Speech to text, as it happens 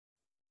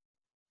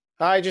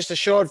Hi, just a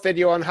short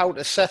video on how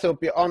to set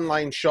up your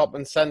online shop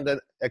and send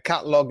a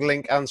catalog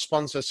link and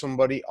sponsor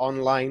somebody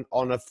online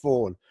on a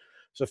phone.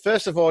 So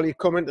first of all, you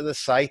come into the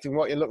site and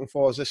what you're looking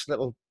for is this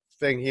little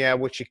thing here,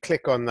 which you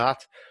click on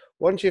that.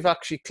 Once you've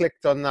actually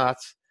clicked on that,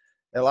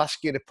 it'll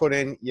ask you to put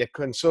in your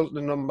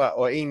consultant number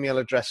or email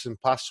address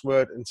and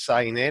password and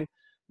sign in.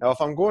 Now, if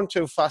I'm going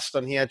too fast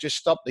on here, just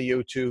stop the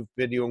YouTube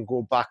video and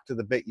go back to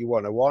the bit you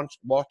want to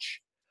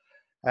watch.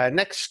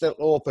 Next,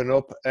 it'll open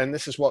up, and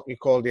this is what we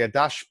call your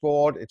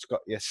dashboard. It's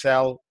got your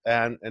sell,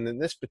 and in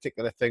this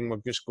particular thing,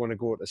 we're just going to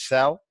go to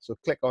sell. So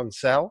click on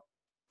sell.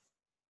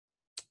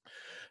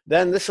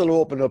 Then this will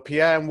open up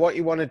here, and what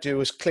you want to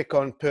do is click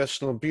on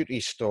personal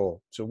beauty store.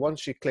 So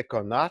once you click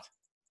on that,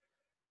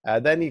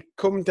 then you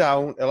come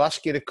down, it'll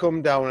ask you to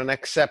come down and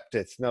accept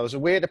it. Now, there's a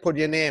way to put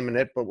your name in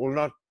it, but we'll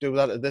not do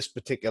that at this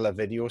particular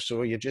video.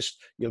 So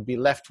you'll be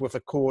left with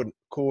a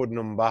code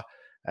number.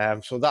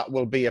 So that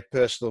will be a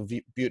personal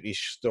beauty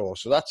store.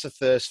 So that's the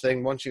first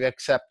thing. Once you've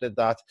accepted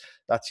that,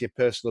 that's your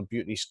personal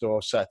beauty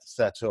store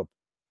set up.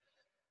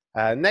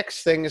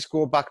 Next thing is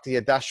go back to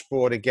your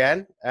dashboard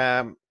again.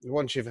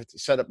 Once you've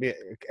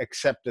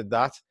accepted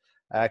that,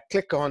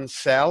 click on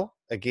sell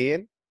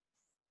again,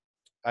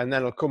 and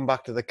then it'll come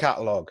back to the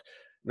catalog.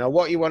 Now,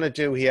 what you want to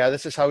do here,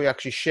 this is how you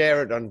actually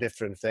share it on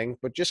different things,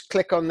 but just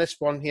click on this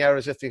one here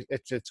as if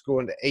it's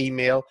going to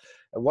email.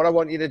 And what I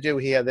want you to do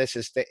here, this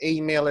is to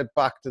email it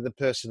back to the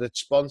person that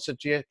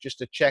sponsored you, just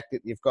to check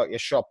that you've got your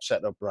shop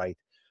set up right.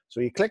 So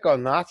you click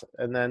on that,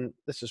 and then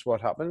this is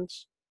what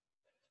happens.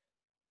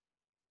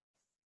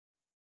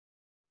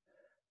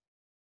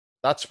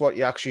 That's what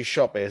your actual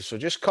shop is. So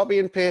just copy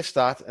and paste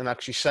that and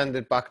actually send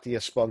it back to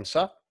your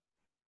sponsor.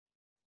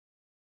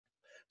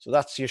 So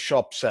that's your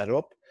shop set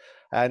up.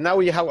 Now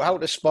you how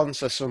to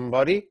sponsor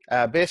somebody.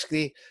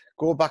 Basically,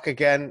 go back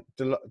again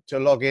to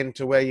log in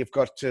to where you've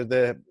got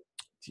to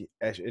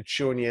it's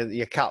showing you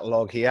your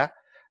catalog here.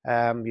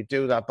 You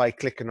do that by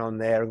clicking on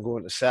there and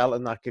going to sell,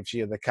 and that gives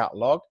you the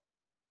catalog.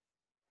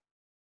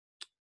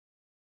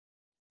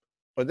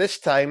 But this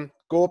time,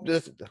 go up to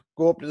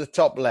the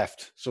top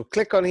left. So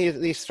click on here,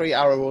 these three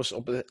arrows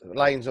up the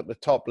lines up the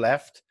top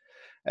left,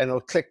 and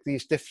it'll click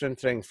these different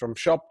things from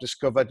shop,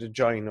 discover to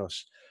join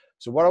us.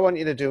 So what I want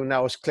you to do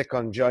now is click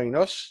on join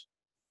us,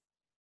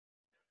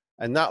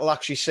 and that'll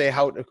actually say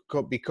how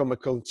to become a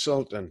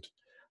consultant.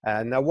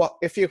 Now,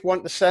 if you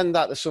want to send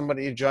that to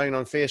somebody to join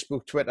on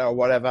Facebook, Twitter, or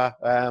whatever,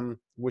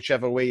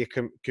 whichever way you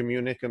can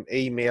communicate,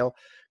 email,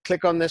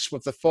 click on this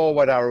with the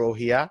forward arrow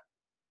here,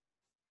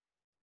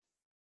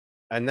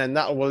 and then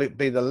that will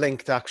be the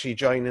link to actually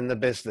joining the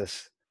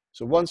business.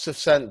 So once they've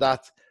sent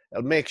that,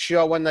 it'll make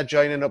sure when they're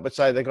joining up, it's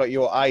either got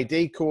your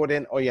ID code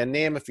in or your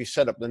name. If you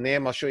set up the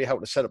name, I'll show you how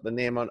to set up the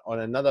name on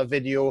another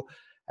video.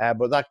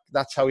 But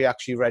that's how you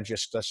actually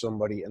register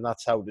somebody, and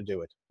that's how to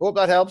do it. Hope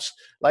that helps.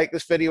 Like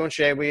this video and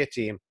share with your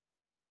team.